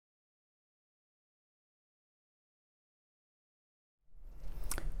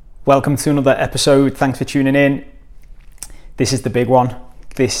Welcome to another episode. Thanks for tuning in. This is the big one.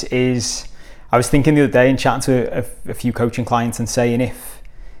 I was thinking the other day and chatting to a few coaching clients and saying, if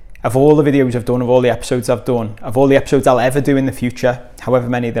of all the videos I've done, of all the episodes I've done, of all the episodes I'll ever do in the future, however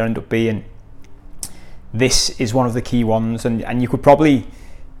many there end up being, this is one of the key ones. And you could probably,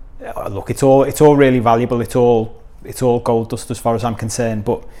 look, it's all really valuable. It's all gold dust as far as I'm concerned,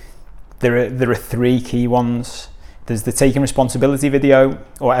 but there are three key ones. There's the taking responsibility video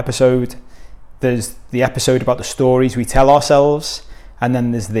or episode, there's the episode about the stories we tell ourselves, and then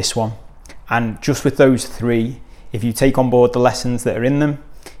there's this one. And just with those three, if you take on board the lessons that are in them,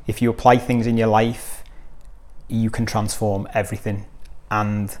 if you apply things in your life, you can transform everything.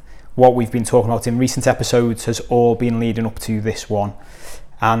 And what we've been talking about in recent episodes has all been leading up to this one.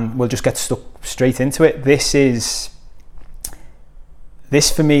 And we'll just get stuck straight into it. This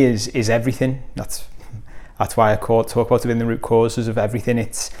for me is everything. That's why I talk about it in the root causes of everything.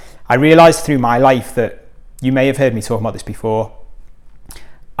 I realised through my life that, you may have heard me talking about this before,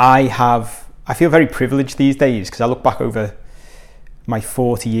 I feel very privileged these days because I look back over my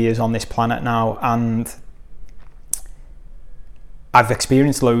 40 years on this planet now, and I've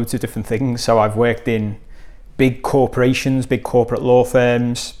experienced loads of different things. So I've worked in big corporations, big corporate law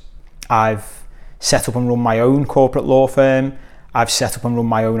firms. I've set up and run my own corporate law firm. I've set up and run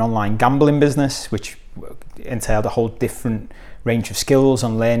my own online gambling business, which entailed a whole different range of skills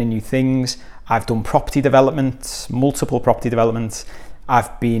and learning new things. I've done property development, multiple property developments.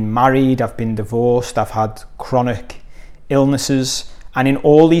 I've been married, I've been divorced, I've had chronic illnesses, and in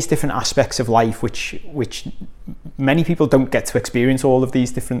all these different aspects of life, which many people don't get to experience all of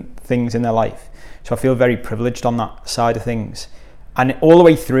these different things in their life. So I feel very privileged on that side of things. And all the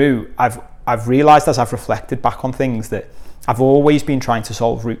way through, I've realised as I've reflected back on things that I've always been trying to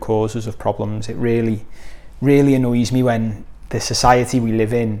solve root causes of problems. It really, really annoys me when the society we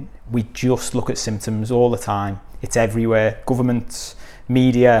live in, we just look at symptoms all the time. It's everywhere. Governments,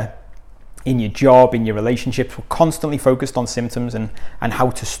 media, in your job, in your relationships, we're constantly focused on symptoms and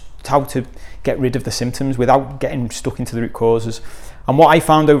how to get rid of the symptoms without getting stuck into the root causes. And what I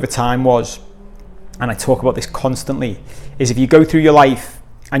found over time was, and I talk about this constantly, is if you go through your life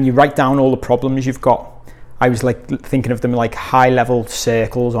and you write down all the problems you've got, I was thinking of them like high level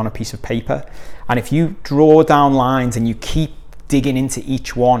circles on a piece of paper. And if you draw down lines and you keep digging into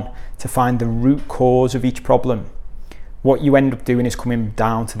each one to find the root cause of each problem, what you end up doing is coming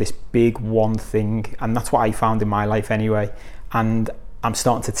down to this big one thing. And that's what I found in my life anyway. And I'm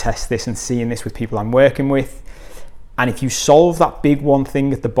starting to test this and seeing this with people I'm working with. And if you solve that big one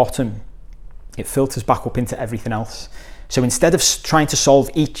thing at the bottom, it filters back up into everything else. So instead of trying to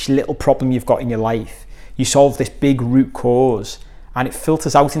solve each little problem you've got in your life, you solve this big root cause and it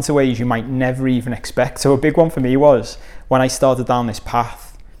filters out into ways you might never even expect. So a big one for me was when I started down this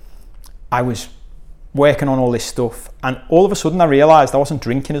path, I was working on all this stuff and all of a sudden I realised I wasn't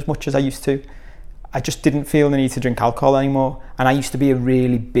drinking as much as I used to. I just didn't feel the need to drink alcohol anymore. And I used to be a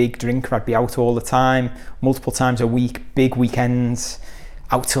really big drinker. I'd be out all the time, multiple times a week, big weekends,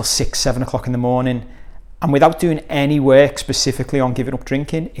 out till 6-7 o'clock in the morning. And without doing any work specifically on giving up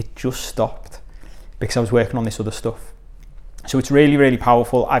drinking, it just stopped, because I was working on this other stuff. So it's really, really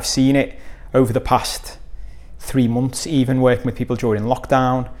powerful. I've seen it over the past 3 months, even working with people during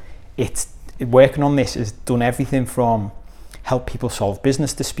lockdown. Working on this has done everything from help people solve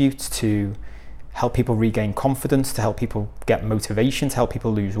business disputes, to help people regain confidence, to help people get motivation, to help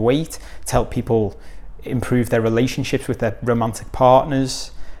people lose weight, to help people improve their relationships with their romantic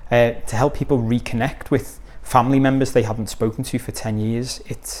partners, to help people reconnect with family members they haven't spoken to for 10 years.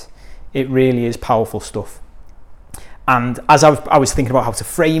 It really is powerful stuff. And as I was thinking about how to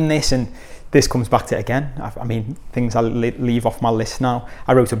frame this, and this comes back to it again, I mean, things I leave off my list now.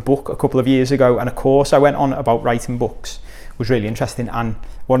 I wrote a book a couple of years ago, and a course I went on about writing books was really interesting. And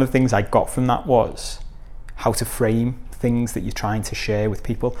one of the things I got from that was how to frame things that you're trying to share with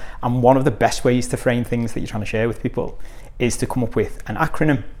people. And one of the best ways to frame things that you're trying to share with people is to come up with an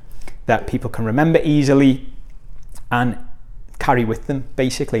acronym that people can remember easily and carry with them,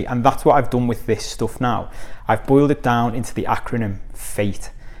 basically. And that's what I've done with this stuff now. I've boiled it down into the acronym F.A.T.E,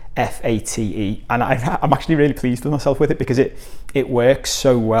 F-A.T.E, and I'm actually really pleased with myself with it because it works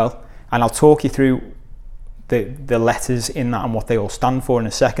so well. And I'll talk you through the letters in that and what they all stand for in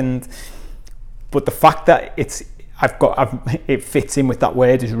a second. But the fact that it fits in with that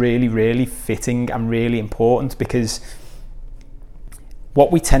word is really, really fitting and really important, because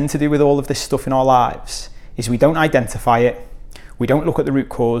what we tend to do with all of this stuff in our lives is we don't identify it. We don't look at the root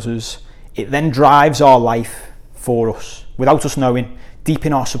causes. It then drives our life for us without us knowing. Deep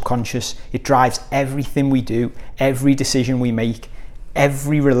in our subconscious, it drives everything we do, every decision we make.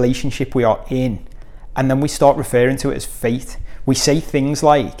 every relationship we are in. And then we start referring to it as fate. We say things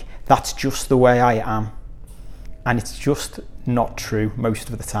like, that's just the way I am. And it's just not true most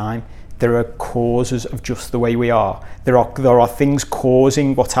of the time. There are causes of just the way we are. There are things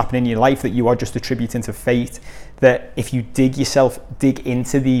causing what's happening in your life that you are just attributing to fate, that if you dig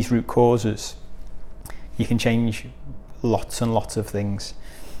into these root causes, you can change lots and lots of things.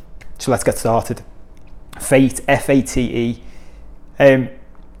 So let's get started. Fate, F.A.T.E.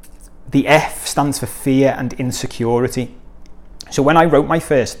 The F stands for fear and insecurity. So when I wrote my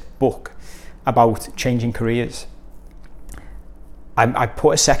first book about changing careers, I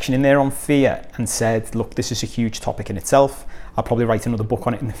put a section in there on fear and said, look, this is a huge topic in itself. I'll probably write another book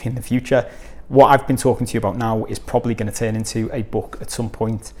on it in the future. What I've been talking to you about now is probably going to turn into a book at some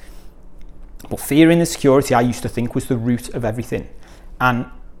point. But fear and insecurity, I used to think, was the root of everything. And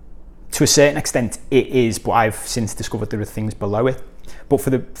to a certain extent it is, but I've since discovered there are things below it. But for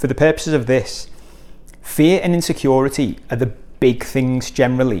the purposes of this, fear and insecurity are the big things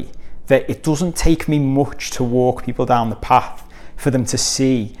generally, that it doesn't take me much to walk people down the path for them to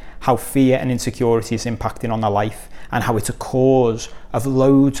see how fear and insecurity is impacting on their life and how it's a cause of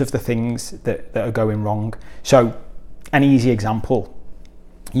loads of the things that are going wrong. So an easy example,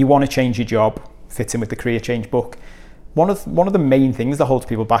 you want to change your job, fits in with the career change book. One of the main things that holds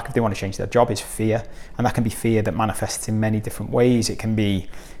people back if they want to change their job is fear, and that can be fear that manifests in many different ways. It can be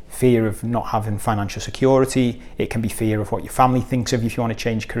fear of not having financial security. It can be fear of what your family thinks of you if you want to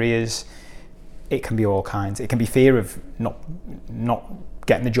change careers. It can be all kinds. It can be fear of not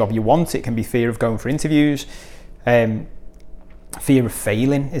getting the job you want. It can be fear of going for interviews. Fear of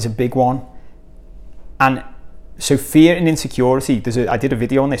failing is a big one. And so fear and insecurity, I did a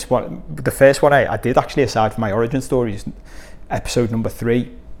video on this. The first one I did actually, aside from my origin stories, episode number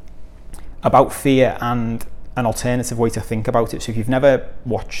 3, about fear and an alternative way to think about it. So if you've never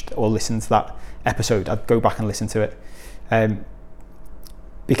watched or listened to that episode, I'd go back and listen to it.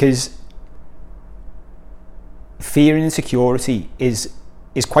 Because fear and insecurity is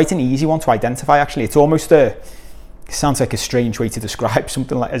quite an easy one to identify, actually. It's almost it sounds like a strange way to describe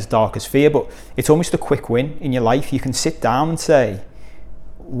something like as dark as fear, but it's almost a quick win in your life. You can sit down and say,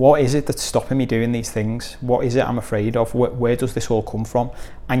 what is it that's stopping me doing these things? What is it I'm afraid of? Where does this all come from?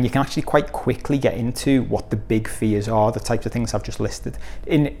 And you can actually quite quickly get into what the big fears are, the types of things I've just listed,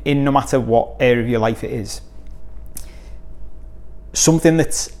 in no matter what area of your life it is. Something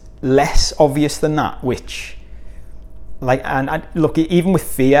that's less obvious than that, which and look, even with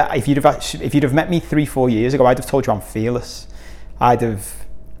fear, if you'd have met me 3-4 years ago, I'd have told you I'm fearless. I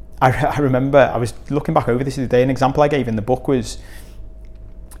remember I was looking back over this the other day. An example I gave in the book was,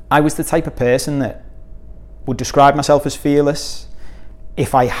 I was the type of person that would describe myself as fearless.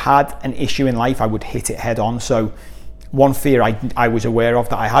 If I had an issue in life, I would hit it head on. So one fear I was aware of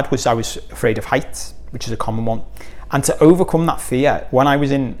that I had was I was afraid of heights, which is a common one. And to overcome that fear, when I was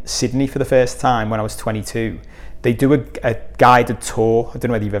in Sydney for the first time when I was 22, they do a guided tour. I don't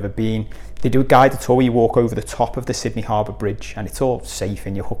know whether you've ever been. They do a guided tour where you walk over the top of the Sydney Harbour Bridge, and it's all safe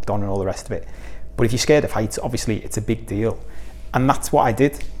and you're hooked on and all the rest of it. But if you're scared of heights, obviously it's a big deal. And that's what I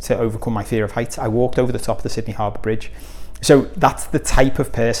did to overcome my fear of heights. I walked over the top of the Sydney Harbour Bridge. So that's the type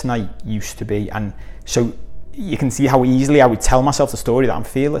of person I used to be. And so you can see how easily I would tell myself the story that I'm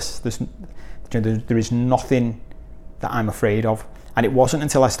fearless. There is nothing that I'm afraid of. And it wasn't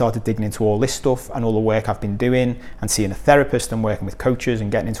until I started digging into all this stuff and all the work I've been doing and seeing a therapist and working with coaches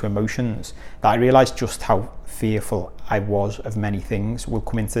and getting into emotions that I realised just how fearful I was of many things. We'll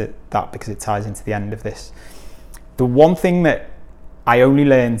come into that because it ties into the end of this. The one thing that I only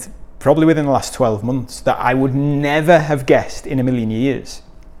learned probably within the last 12 months that I would never have guessed in a million years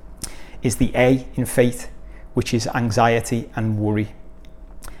is the A in FATE, which is anxiety and worry.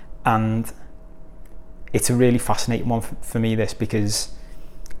 And it's a really fascinating one for me, this, because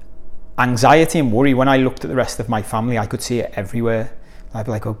anxiety and worry, when I looked at the rest of my family, I could see it everywhere. I'd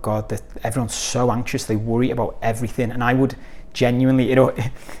be like, oh God, everyone's so anxious, they worry about everything. And I would genuinely,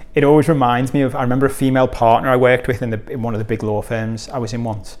 it always reminds me of, I remember a female partner I worked with in one of the big law firms I was in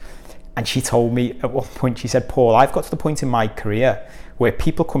once. And she told me at one point, she said, Paul, I've got to the point in my career where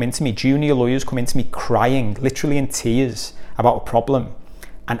people come into me, junior lawyers come into me crying, literally in tears about a problem.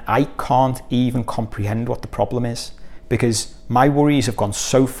 And I can't even comprehend what the problem is, because my worries have gone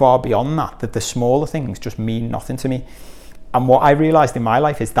so far beyond that the smaller things just mean nothing to me. And what I realised in my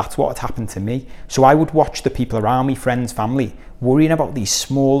life is that's what had happened to me. So I would watch the people around me, friends, family, worrying about these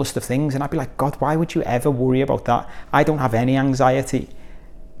smallest of things. And I'd be like, God, why would you ever worry about that? I don't have any anxiety.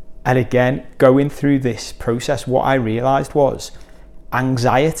 And again, going through this process, what I realised was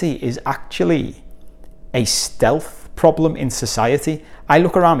anxiety is actually a stealth problem in society. I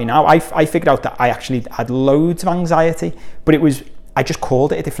look around me now, I figured out that I actually had loads of anxiety, but I just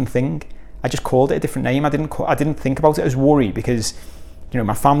called it a different thing. I just called it a different name. I didn't think about it as worry, because,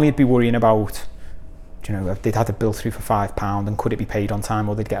 my family would be worrying about, they'd had a bill through for £5 and could it be paid on time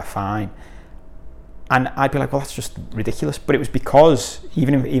or they'd get a fine. And I'd be like, well, that's just ridiculous. But it was because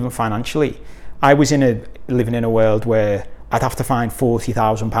even financially, I was living in a world where I'd have to find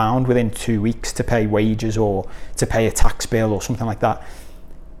 £40,000 within 2 weeks to pay wages or to pay a tax bill or something like that.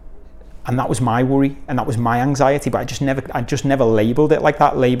 And that was my worry and that was my anxiety, but I just never labelled it like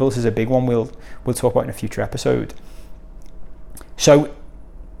that. Labels is a big one we'll talk about in a future episode. So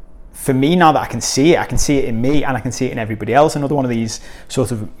for me, now that I can see it in me and I can see it in everybody else. Another one of these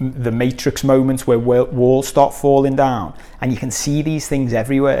sort of the Matrix moments where walls start falling down and you can see these things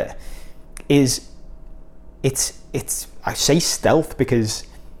everywhere, is I say stealth because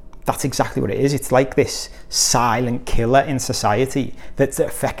that's exactly what it is. It's like this silent killer in society that's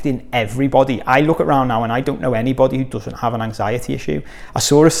affecting everybody. I look around now and I don't know anybody who doesn't have an anxiety issue. I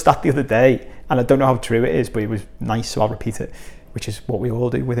saw a stat the other day, and I don't know how true it is, but it was nice, so I'll repeat it, which is what we all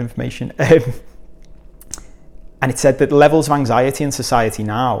do with information. And it said that the levels of anxiety in society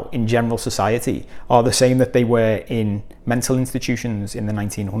now, in general society, are the same that they were in mental institutions in the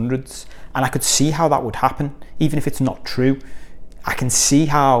 1900s. And I could see how that would happen, even if it's not true. I can see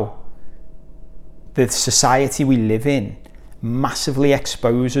how the society we live in massively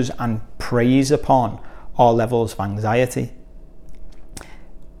exposes and preys upon our levels of anxiety.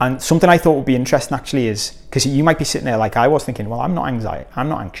 And something I thought would be interesting actually is, because you might be sitting there like I was thinking, well, I'm not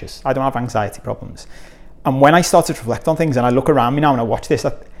anxious, I don't have anxiety problems. And when I started to reflect on things and I look around me now and I watch this,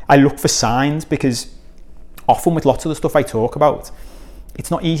 I look for signs, because often with lots of the stuff I talk about, it's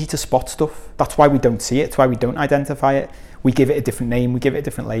not easy to spot stuff. That's why we don't see it. It's why we don't identify it. We give it a different name. We give it a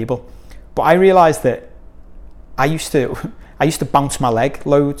different label. But I realised that I used to bounce my leg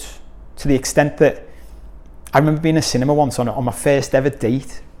loads, to the extent that I remember being in a cinema once on my first ever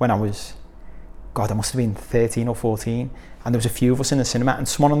date when I was, I must have been 13 or 14. And there was a few of us in the cinema, and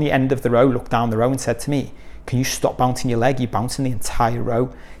someone on the end of the row looked down the row and said to me, can you stop bouncing your leg? You're bouncing the entire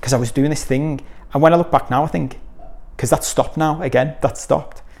row. Because I was doing this thing. And when I look back now, I think, because that's stopped now, again, that's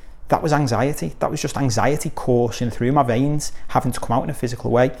stopped. That was anxiety. That was just anxiety coursing through my veins, having to come out in a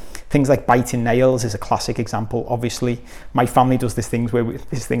physical way. Things like biting nails is a classic example, obviously. My family does this thing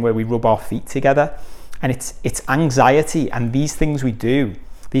where we rub our feet together. And it's anxiety, and these things we do,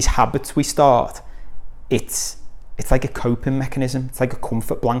 these habits we start, it's like a coping mechanism. It's like a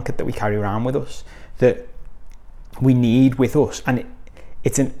comfort blanket that we carry around with us, that we need with us, and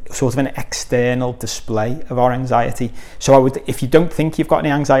it's sort of an external display of our anxiety. So if you don't think you've got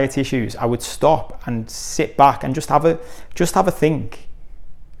any anxiety issues, I would stop and sit back and just have a think.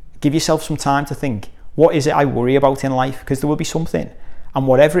 Give yourself some time to think, what is it I worry about in life? Because there will be something, and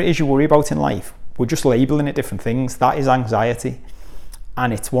whatever it is you worry about in life, we're just labeling it different things. That is anxiety,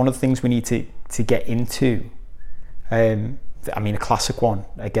 and it's one of the things we need to get into. A classic one,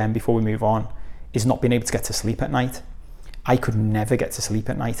 again, before we move on, is not being able to get to sleep at night. I could never get to sleep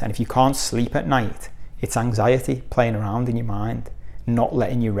at night, and if you can't sleep at night, it's anxiety playing around in your mind, not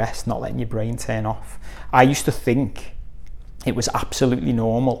letting you rest, not letting your brain turn off. I used to think it was absolutely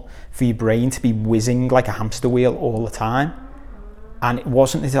normal for your brain to be whizzing like a hamster wheel all the time, and it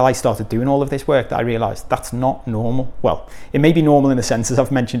wasn't until I started doing all of this work that I realised that's not normal. Well, it may be normal in the sense, as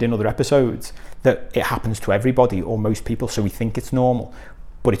I've mentioned in other episodes, that it happens to everybody or most people, so we think it's normal,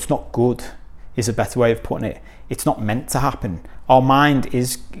 but it's not good, is a better way of putting it. It's not meant to happen. Our mind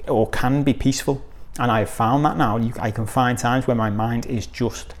is or can be peaceful, and I have found that now. I can find times where my mind is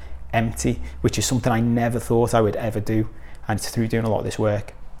just empty, which is something I never thought I would ever do, and it's through doing a lot of this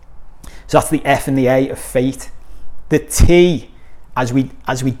work. So that's the F and the A of fate. The T, as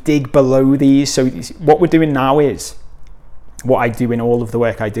we dig below these, so what we're doing now is what I do in all of the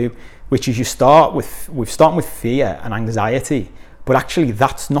work I do, which is we're starting with fear and anxiety. But actually,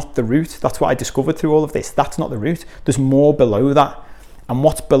 that's not the root. That's what I discovered through all of this. That's not the root. There's more below that. And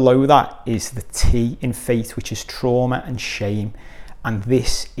what's below that is the T in fate, which is trauma and shame. And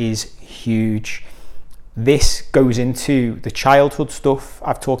this is huge. This goes into the childhood stuff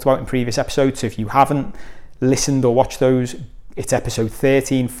I've talked about in previous episodes. So if you haven't listened or watched those, it's episode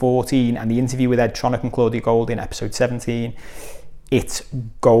 13, 14, and the interview with Ed Tronick and Claudia Gold in episode 17. It's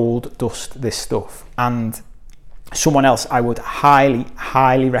gold dust, this stuff. And someone else I would highly,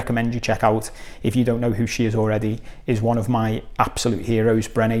 highly recommend you check out, if you don't know who she is already, is one of my absolute heroes,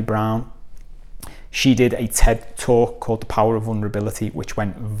 Brené Brown. She did a TED talk called The Power of Vulnerability, which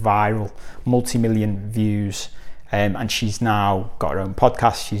went viral, multi-million views, and she's now got her own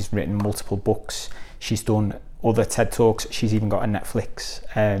podcast. She's written multiple books. She's done other TED Talks. She's even got a Netflix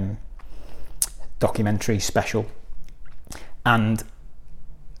documentary special. And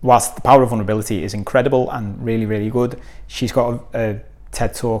whilst the power of vulnerability is incredible and really, really good, she's got a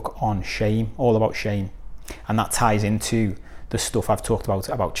TED Talk on shame, all about shame. And that ties into the stuff I've talked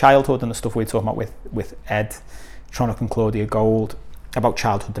about childhood, and the stuff we're talking about with Ed Tronick and Claudia Gold about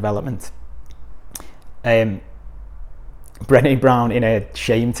childhood development. Brené Brown in a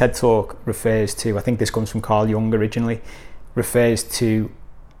shame TED Talk refers to, I think this comes from Carl Jung originally, refers to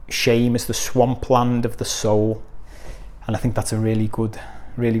shame as the swampland of the soul. And I think that's a really good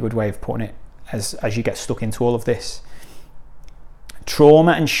way of putting it as you get stuck into all of this.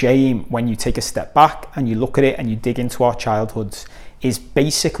 Trauma and shame, when you take a step back and you look at it and you dig into our childhoods, is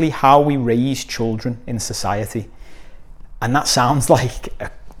basically how we raise children in society. And that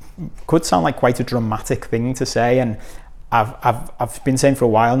could sound like quite a dramatic thing to say, and I've been saying for a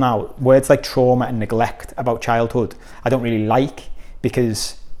while now, words like trauma and neglect about childhood I don't really like,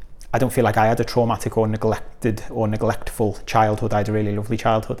 because I don't feel like I had a traumatic or neglected or neglectful childhood. I had a really lovely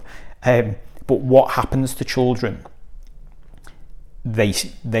childhood. But what happens to children,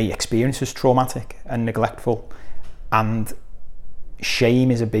 they experience as traumatic and neglectful, and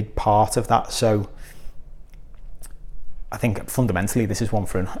shame is a big part of that. So I think fundamentally, this is one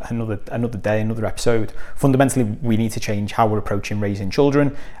for another day, another episode. Fundamentally, we need to change how we're approaching raising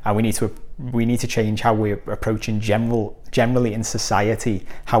children, and we need to change how we're approaching generally in society,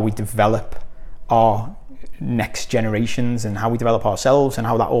 how we develop our next generations and how we develop ourselves, and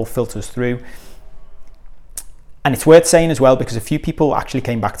how that all filters through. And it's worth saying as well, because a few people actually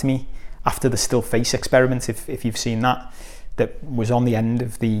came back to me after the still face experiment, if you've seen that was on the end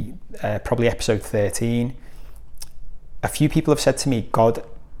of the probably episode 13. A few people have said to me, God,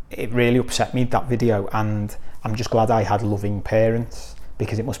 it really upset me, that video, and I'm just glad I had loving parents,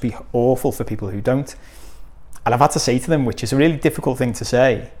 because it must be awful for people who don't. And I've had to say to them, which is a really difficult thing to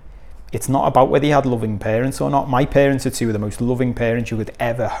say, it's not about whether you had loving parents or not. My parents are two of the most loving parents you could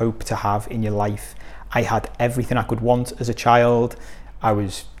ever hope to have in your life. I had everything I could want as a child. I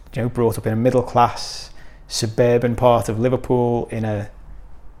was, brought up in a middle class suburban part of Liverpool in a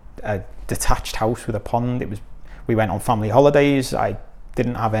detached house with a pond. We went on family holidays. I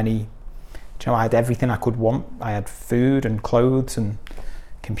didn't have any, I had everything I could want. I had food and clothes and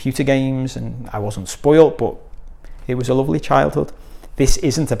computer games, and I wasn't spoilt, but it was a lovely childhood. This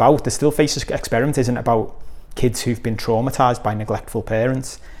isn't about, the still face experiment isn't about kids who've been traumatized by neglectful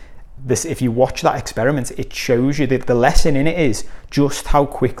parents. If you watch that experiment, it shows you that the lesson in it is just how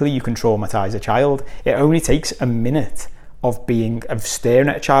quickly you can traumatize a child. It only takes a minute of staring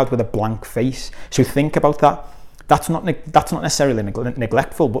at a child with a blank face. So think about that. That's not necessarily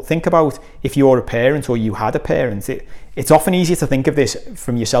neglectful, but think about if you're a parent or you had a parent. It's often easier to think of this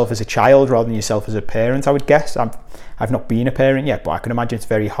from yourself as a child rather than yourself as a parent, I would guess. I've not been a parent yet, but I can imagine it's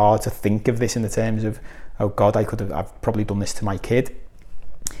very hard to think of this in the terms of, oh God, I've probably done this to my kid.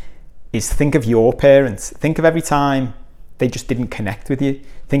 Is think of your parents. Think of every time they just didn't connect with you.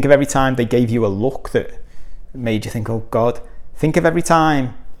 Think of every time they gave you a look that made you think, oh God. Think of every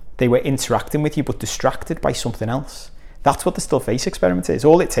time they were interacting with you but distracted by something else. That's what the still face experiment is.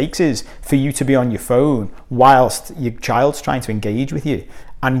 All it takes is for you to be on your phone whilst your child's trying to engage with you.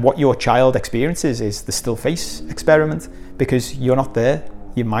 And what your child experiences is the still face experiment, because you're not there,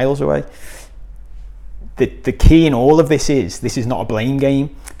 you're miles away. The key in all of this is not a blame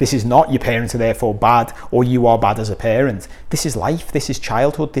game. This is not your parents are therefore bad or you are bad as a parent. This is life. This is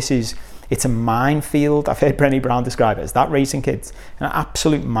childhood. It's a minefield. I've heard Brené Brown describe it as that, raising kids. An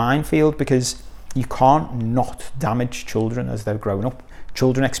absolute minefield, because you can't not damage children as they're growing up.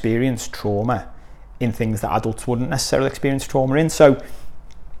 Children experience trauma in things that adults wouldn't necessarily experience trauma in. So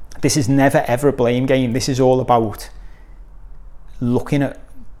this is never ever a blame game. This is all about looking at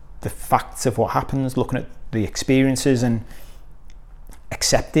the facts of what happens, looking at the experiences and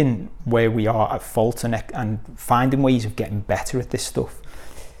accepting where we are at fault and finding ways of getting better at this stuff.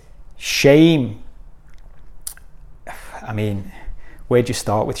 Shame, I mean, where do you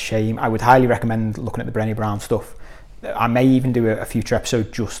start with shame? I would highly recommend looking at the Brené Brown stuff. I may even do a future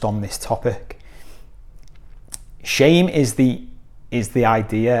episode just on this topic. Shame is the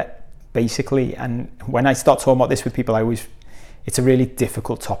idea, basically, and when I start talking about this with people, it's a really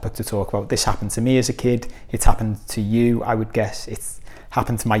difficult topic to talk about. This happened to me as a kid. It's happened to you, I would guess. It's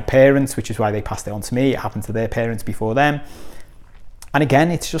happened to my parents, which is why they passed it on to me. It happened to their parents before them. And again,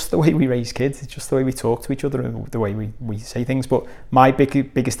 it's just the way we raise kids. It's just the way we talk to each other and the way we say things. But my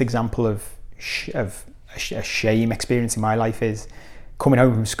biggest example of a shame experience in my life is coming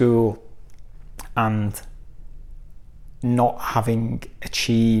home from school and not having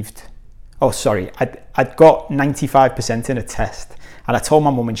achieved I'd got 95% in a test, and I told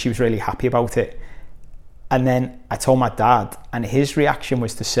my mum, and she was really happy about it. And then I told my dad, and his reaction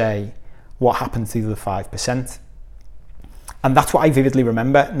was to say, what happened to the other 5%? And that's what I vividly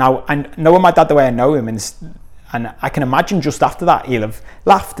remember. Now, and knowing my dad the way I know him, and I can imagine just after that, he'll have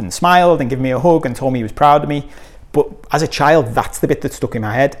laughed and smiled and given me a hug and told me he was proud of me. But as a child, that's the bit that stuck in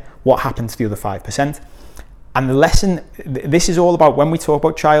my head. What happened to the other 5%? And the lesson, this is all about when we talk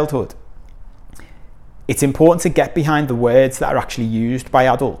about childhood, it's important to get behind the words that are actually used by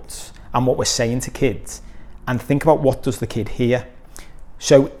adults and what we're saying to kids, and think about what does the kid hear.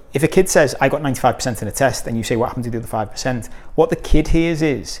 So if a kid says, I got 95% in a test, and you say, what happened to the other 5%? What the kid hears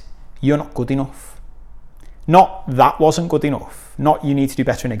is, you're not good enough. Not that wasn't good enough. Not you need to do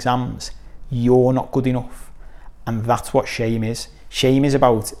better in exams. You're not good enough. And that's what shame is. Shame is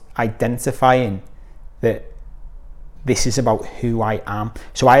about identifying that this is about who I am.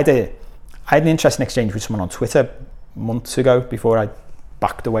 So I had an interesting exchange with someone on Twitter months ago before I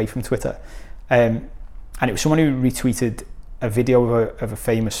backed away from Twitter. And it was someone who retweeted a video of a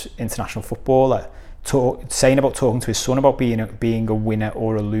famous international footballer saying about talking to his son about being a winner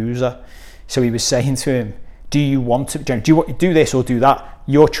or a loser. So he was saying to him, do you want to do this or do that?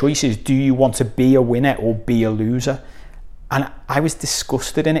 Your choice is, do you want to be a winner or be a loser? And I was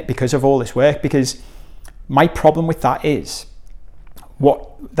disgusted in it because of all this work, because my problem with that is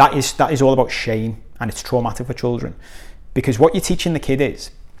that is all about shame, and it's traumatic for children, because what you're teaching the kid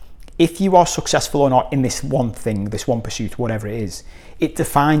is, if you are successful or not in this one thing, this one pursuit, whatever it is, it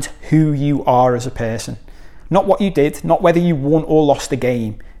defines who you are as a person. Not what you did, not whether you won or lost a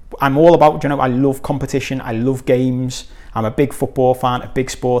game. I'm all about, I love competition, I love games. I'm a big football fan, a big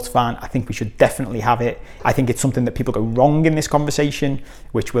sports fan. I think we should definitely have it. I think it's something that people go wrong in this conversation,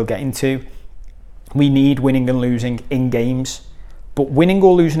 which we'll get into. We need winning and losing in games. But winning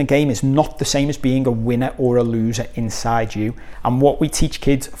or losing a game is not the same as being a winner or a loser inside you. And what we teach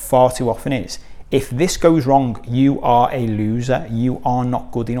kids far too often is, if this goes wrong, you are a loser. You are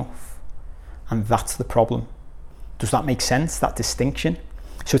not good enough. And that's the problem. Does that make sense, that distinction?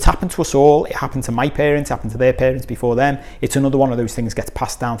 So it's happened to us all. It happened to my parents, it happened to their parents before them. It's another one of those things that gets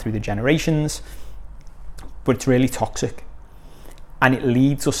passed down through the generations. But it's really toxic. And it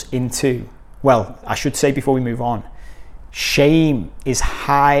leads us into, well, I should say before we move on, shame is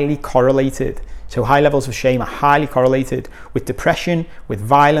highly correlated. So high levels of shame are highly correlated with depression, with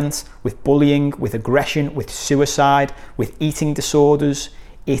violence, with bullying, with aggression, with suicide, with eating disorders.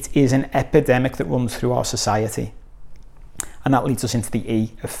 It is an epidemic that runs through our society. And that leads us into the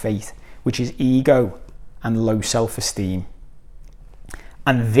E of F.A.T.E, which is ego and low self-esteem.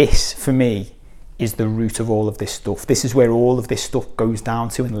 And this, for me, is the root of all of this stuff. This is where all of this stuff goes down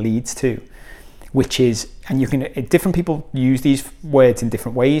to and leads to, which is, and different people use these words in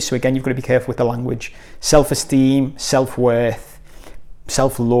different ways. So again, you've got to be careful with the language. Self-esteem, self-worth,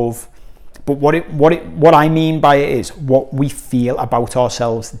 self-love. But what I mean by it is what we feel about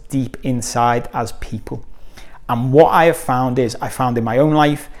ourselves deep inside as people. And what I have found is, I found in my own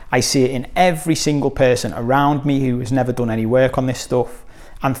life, I see it in every single person around me who has never done any work on this stuff,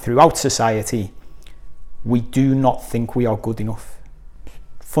 and throughout society, we do not think we are good enough.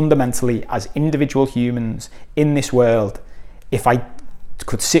 Fundamentally, as individual humans in this world, if I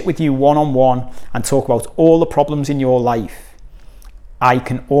could sit with you one-on-one and talk about all the problems in your life, I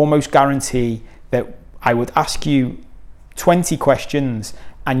can almost guarantee that I would ask you 20 questions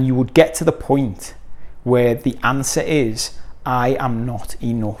and you would get to the point where the answer is, I am not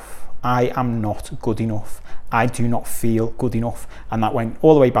enough. I am not good enough. I do not feel good enough. And that went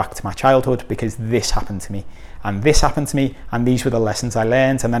all the way back to my childhood, because this happened to me. And this happened to me, and these were the lessons I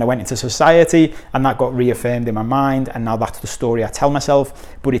learned. And then I went into society, and that got reaffirmed in my mind, and now that's the story I tell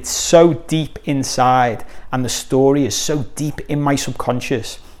myself. But it's so deep inside, and the story is so deep in my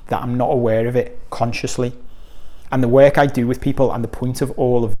subconscious that I'm not aware of it consciously. And the work I do with people, and the point of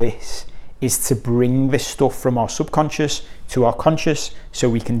all of this, is to bring this stuff from our subconscious to our conscious so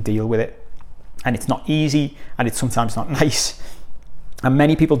we can deal with it. And it's not easy, and it's sometimes not nice. And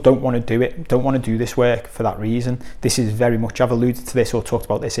many people don't want to do it, don't want to do this work for that reason. This is very much, I've alluded to this or talked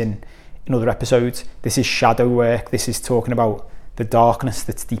about this in other episodes. This is shadow work. This is talking about the darkness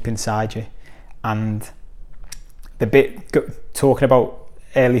that's deep inside you. And the bit talking about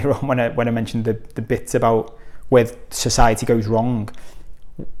earlier on when I mentioned the bits about where society goes wrong.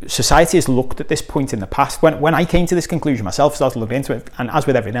 Society has looked at this point in the past. When I came to this conclusion myself, started looking into it, and as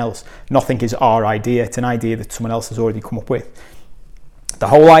with everything else, nothing is our idea. It's an idea that someone else has already come up with. The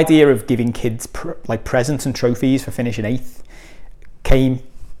whole idea of giving kids presents and trophies for finishing 8th came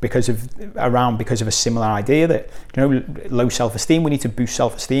because of a similar idea that, low self-esteem, we need to boost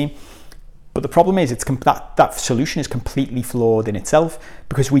self-esteem. But the problem is that solution is completely flawed in itself,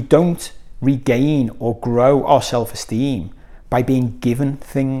 because we don't regain or grow our self-esteem by being given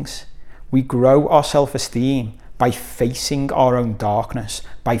things. We grow our self-esteem by facing our own darkness,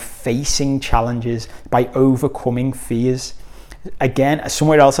 by facing challenges, by overcoming fears. Again,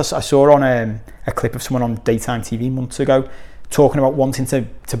 somewhere else I saw on a clip of someone on daytime TV months ago talking about wanting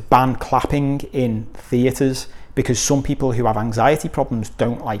to ban clapping in theatres because some people who have anxiety problems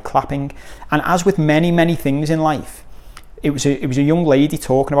don't like clapping. And as with many things in life, it was a young lady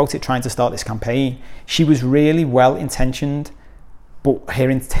talking about it, trying to start this campaign. She was really well intentioned, but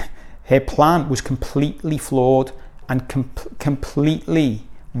her plan was completely flawed and completely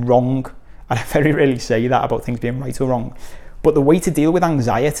wrong. And I very rarely say that about things being right or wrong. But the way to deal with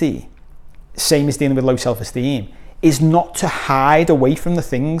anxiety, same as dealing with low self-esteem, is not to hide away from the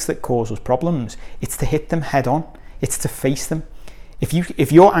things that cause us problems. It's to hit them head on. It's to face them.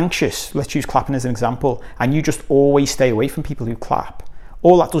 If you're anxious, let's use clapping as an example, and you just always stay away from people who clap,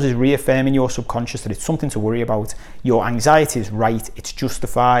 all that does is reaffirm in your subconscious that it's something to worry about. Your anxiety is right, it's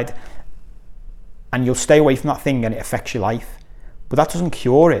justified, and you'll stay away from that thing and it affects your life. But that doesn't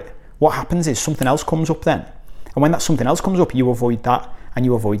cure it. What happens is something else comes up then. And when that something else comes up, you avoid that, and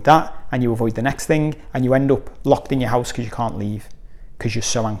you avoid that, and you avoid the next thing, and you end up locked in your house because you can't leave, because you're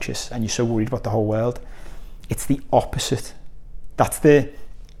so anxious and you're so worried about the whole world. It's the opposite. That's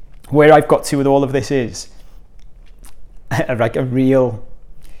where I've got to with all of this is like a real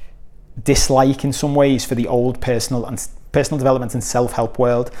dislike in some ways for the old personal development and self-help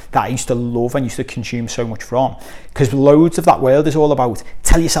world that I used to love and used to consume so much from, because loads of that world is all about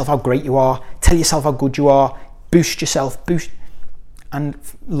tell yourself how great you are, tell yourself how good you are, boost yourself, and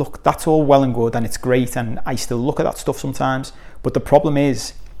look, that's all well and good and it's great, and I still look at that stuff sometimes. But the problem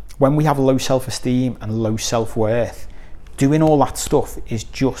is when we have low self-esteem and low self-worth, doing all that stuff is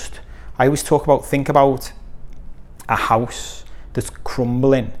just, I always think about a house that's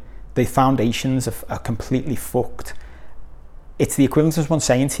crumbling, the foundations are completely fucked. It's the equivalent of someone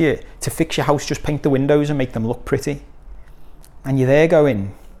saying to you, to fix your house, just paint the windows and make them look pretty. And you're there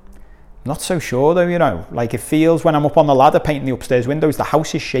going, not so sure though, like it feels when I'm up on the ladder painting the upstairs windows, the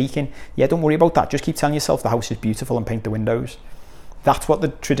house is shaking. Yeah, don't worry about that. Just keep telling yourself the house is beautiful and paint the windows. That's what the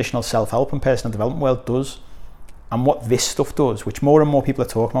traditional self-help and personal development world does. And what this stuff does, which more and more people are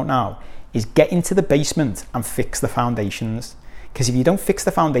talking about now, is get into the basement and fix the foundations. Because if you don't fix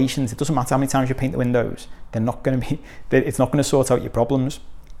the foundations, it doesn't matter how many times you paint the windows, it's not going to sort out your problems.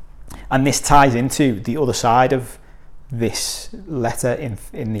 And this ties into the other side of this letter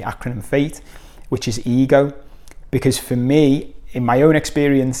in the acronym F.A.T.E, which is ego. Because for me, in my own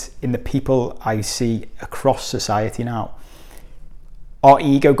experience, in the people I see across society now, our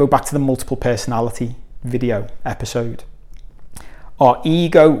ego, go back to the multiple personality video episode. Our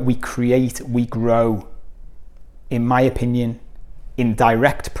ego, we create, we grow, in my opinion, in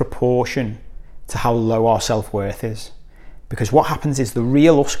direct proportion to how low our self-worth is. Because what happens is the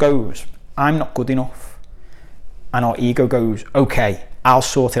real us goes, I'm not good enough. And our ego goes, okay, I'll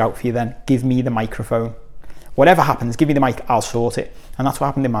sort it out for you then. Give me the microphone. Whatever happens, give me the mic, I'll sort it. And that's what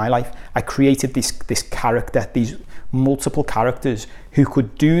happened in my life. I created this character, these multiple characters who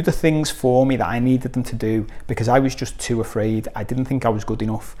could do the things for me that I needed them to do because I was just too afraid. I didn't think I was good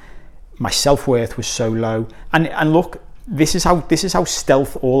enough. My self-worth was so low. And look, this is how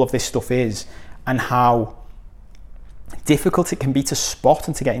stealth all of this stuff is, and how difficult it can be to spot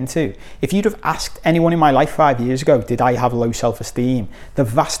and to get into. If you'd have asked anyone in my life 5 years ago, did I have low self-esteem? The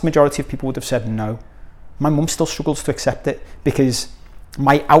vast majority of people would have said no. My mum still struggles to accept it because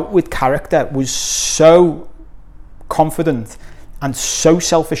my outward character was so confident and so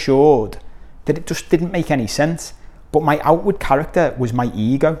self-assured that it just didn't make any sense. But my outward character was my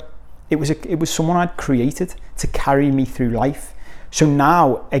ego. It was someone I'd created to carry me through life. So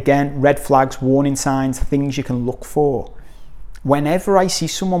now, again, red flags, warning signs, things you can look for. Whenever I see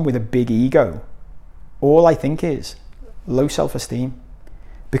someone with a big ego, all I think is low self-esteem.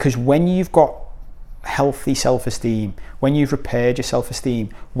 Because when you've got healthy self-esteem, when you've repaired your self-esteem,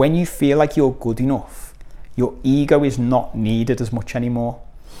 when you feel like you're good enough, your ego is not needed as much anymore.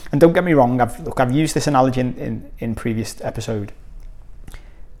 And don't get me wrong, I've used this analogy in previous episode.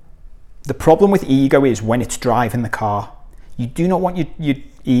 The problem with ego is when it's driving the car. You do not want your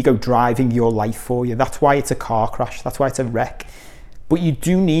ego driving your life for you. That's why it's a car crash. That's why it's a wreck. But you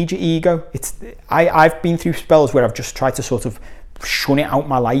do need your ego. I've been through spells where I've just tried to sort of shun it out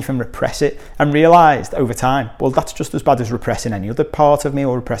my life and repress it, and realised over time, well, that's just as bad as repressing any other part of me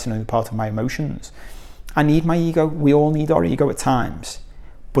or repressing any part of my emotions. I need my ego. We all need our ego at times.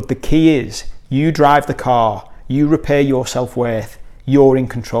 But the key is you drive the car, you repair your self-worth, you're in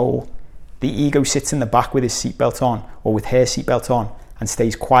control. The ego sits in the back with his seatbelt on or with her seatbelt on and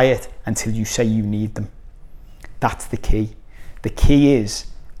stays quiet until you say you need them. That's the key. The key is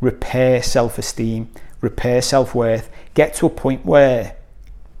repair self-esteem, repair self-worth, get to a point where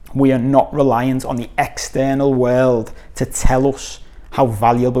we are not reliant on the external world to tell us how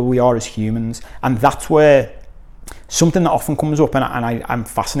valuable we are as humans. And that's where something that often comes up, and I'm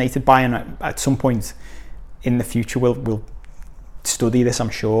fascinated by, and at some point in the future we'll study this, I'm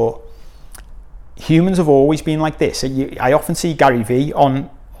sure. Humans have always been like this. I often see Gary Vee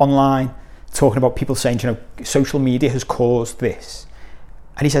online talking about people saying, you know, social media has caused this.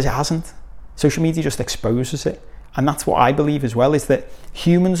 And he says it hasn't. Social media just exposes it. And that's what I believe as well, is that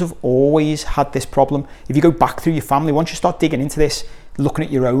humans have always had this problem. If you go back through your family, once you start digging into this, looking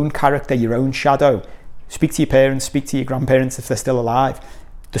at your own character, your own shadow, speak to your parents, speak to your grandparents if they're still alive.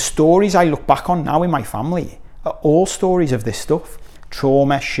 The stories I look back on now in my family are all stories of this stuff.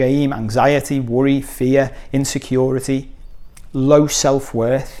 Trauma, shame, anxiety, worry, fear, insecurity, low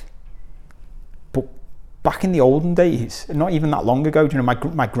self-worth. But back in the olden days, not even that long ago, you know,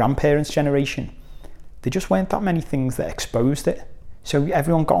 my grandparents' generation, there just weren't that many things that exposed it. So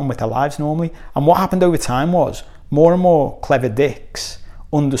everyone got on with their lives normally. And what happened over time was more and more clever dicks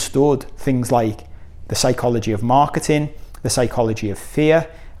understood things like the psychology of marketing, the psychology of fear,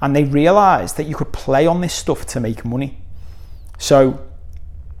 and they realized that you could play on this stuff to make money. So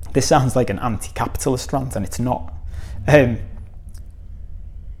this sounds like an anti-capitalist rant, and it's not.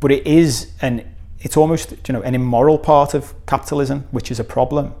 But it is, it's almost, you know, an immoral part of capitalism, which is a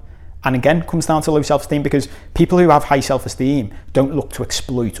problem. And again, comes down to low self-esteem, because people who have high self-esteem don't look to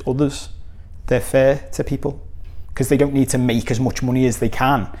exploit others. They're fair to people because they don't need to make as much money as they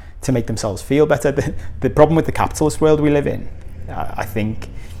can to make themselves feel better. The problem with the capitalist world we live in, I think,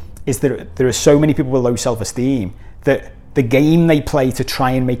 is that there are so many people with low self-esteem that the game they play to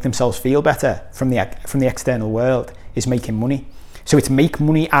try and make themselves feel better from the external world is making money. So it's make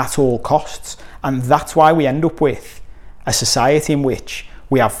money at all costs. And that's why we end up with a society in which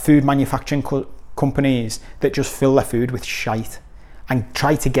we have food manufacturing companies that just fill their food with shite and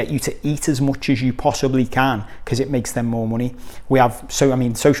try to get you to eat as much as you possibly can because it makes them more money.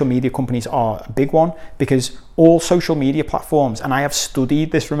 Social media companies are a big one, because all social media platforms, and I have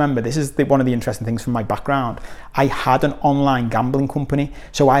studied this, remember, this is one of the interesting things from my background. I had an online gambling company,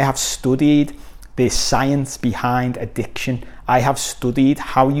 so I have studied the science behind addiction. I have studied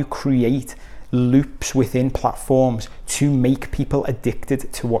how you create loops within platforms to make people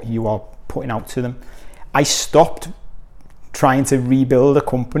addicted to what you are putting out to them. I stopped trying to rebuild a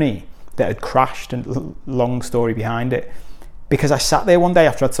company that had crashed, and long story behind it, because I sat there one day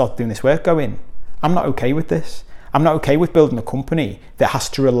after I'd started doing this work going, I'm not okay with this. I'm not okay with building a company that has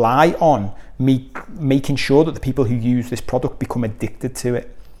to rely on me making sure that the people who use this product become addicted to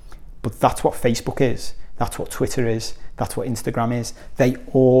it. But that's what Facebook is. That's what Twitter is. That's what Instagram is. They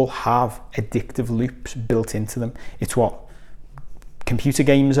all have addictive loops built into them. It's what computer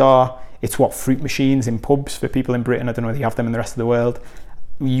games are. It's what fruit machines in pubs for people in Britain, I don't know if they have them in the rest of the world,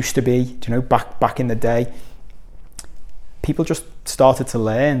 used to be, you know, back in the day. People just started to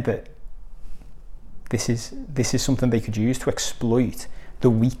learn that this is something they could use to exploit the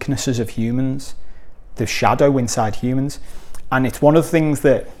weaknesses of humans, the shadow inside humans. And it's one of the things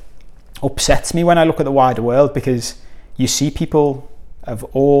that upsets me when I look at the wider world, because you see people of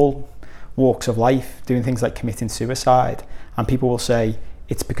all walks of life doing things like committing suicide, and people will say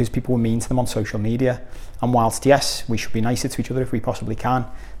it's because people were mean to them on social media. And whilst yes, we should be nicer to each other if we possibly can,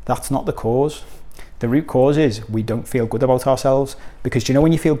 that's not the cause. The root cause is we don't feel good about ourselves. Because do you know,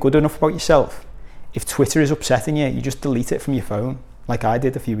 when you feel good enough about yourself, if Twitter is upsetting you, you just delete it from your phone, like I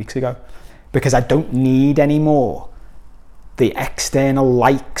did a few weeks ago, because I don't need any more the external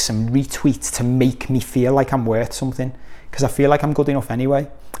likes and retweets to make me feel like I'm worth something, because I feel like I'm good enough anyway.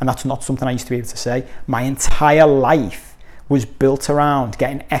 And that's not something I used to be able to say. My entire life was built around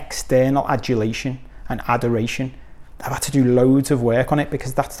getting external adulation and adoration. I've had to do loads of work on it,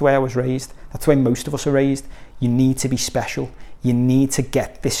 because that's the way I was raised. That's the way most of us are raised. You need to be special. You need to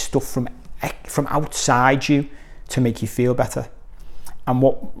get this stuff from outside you to make you feel better. And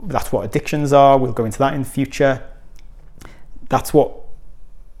that's what addictions are. We'll go into that in the future. That's what,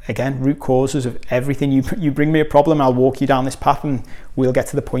 again, root causes of everything. You bring me a problem, I'll walk you down this path, and we'll get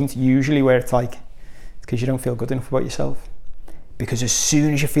to the point usually where it's like, it's because you don't feel good enough about yourself. Because as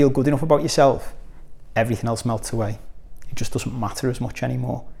soon as you feel good enough about yourself, everything else melts away. It just doesn't matter as much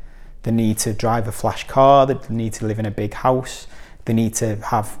anymore. The need to drive a flash car, the need to live in a big house, the need to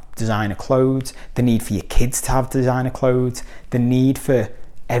have designer clothes, the need for your kids to have designer clothes, the need for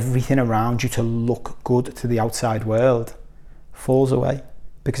everything around you to look good to the outside world falls away.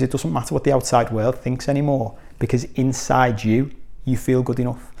 because it doesn't matter what the outside world thinks anymore, because inside you feel good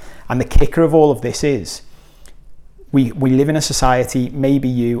enough. And the kicker of all of this is, we live in a society,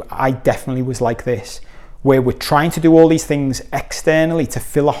 maybe I definitely was like this, where we're trying to do all these things externally to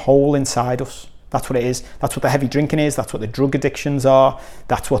fill a hole inside us. That's what it is. That's what the heavy drinking is. That's what the drug addictions are.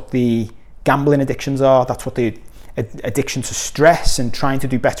 That's what the gambling addictions are. That's what the addiction to stress and trying to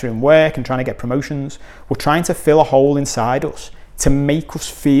do better in work and trying to get promotions. We're trying to fill a hole inside us to make us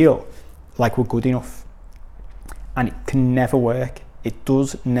feel like we're good enough. And it can never work. It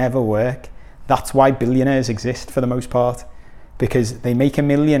does never work. That's why billionaires exist for the most part, because they make $1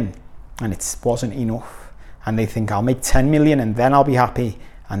 million and it wasn't enough. And they think, I'll make 10 million and then I'll be happy.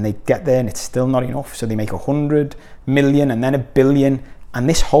 And they get there and it's still not enough. So they make 100 million and then 1 billion. And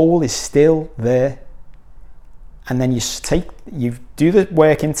this hole is still there. And then you do the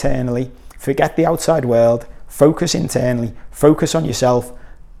work internally, forget the outside world, focus internally, focus on yourself,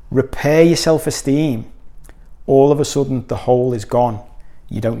 repair your self-esteem. All of a sudden the hole is gone.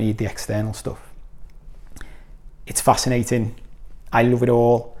 You don't need the external stuff. It's fascinating. I love it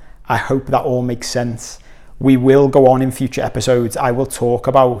all. I hope that all makes sense. We will go on in future episodes. I will talk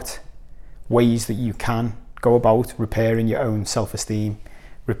about ways that you can go about repairing your own self-esteem,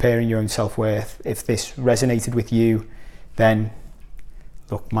 repairing your own self-worth. If this resonated with you, then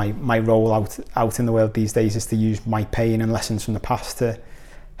look, my role out in the world these days is to use my pain and lessons from the past to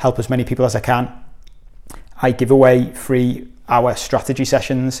help as many people as I can. I give away free hour strategy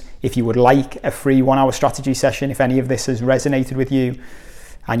sessions. If you would like a free 1 hour strategy session, if any of this has resonated with you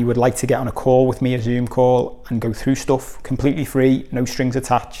and you would like to get on a call with me, a Zoom call, and go through stuff completely free, no strings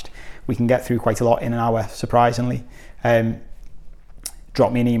attached, we can get through quite a lot in an hour, surprisingly.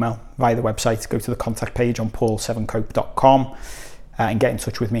 Drop me an email via the website, go to the contact page on paul7cope.com and get in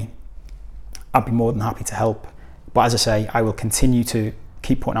touch with me. I'd be more than happy to help. But as I say, I will continue to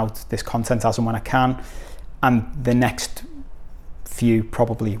keep putting out this content as and when I can. And the next few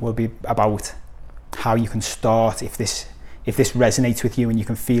probably will be about how you can start, if this resonates with you and you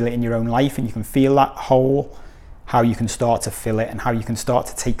can feel it in your own life and you can feel that hole, how you can start to fill it and how you can start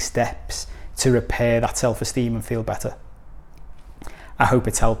to take steps to repair that self-esteem and feel better. I hope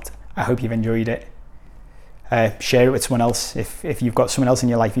it's helped. I hope you've enjoyed it. Share it with someone else. If you've got someone else in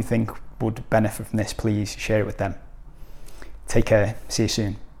your life you think would benefit from this, please share it with them. Take care. See you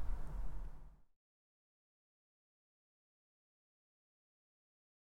soon.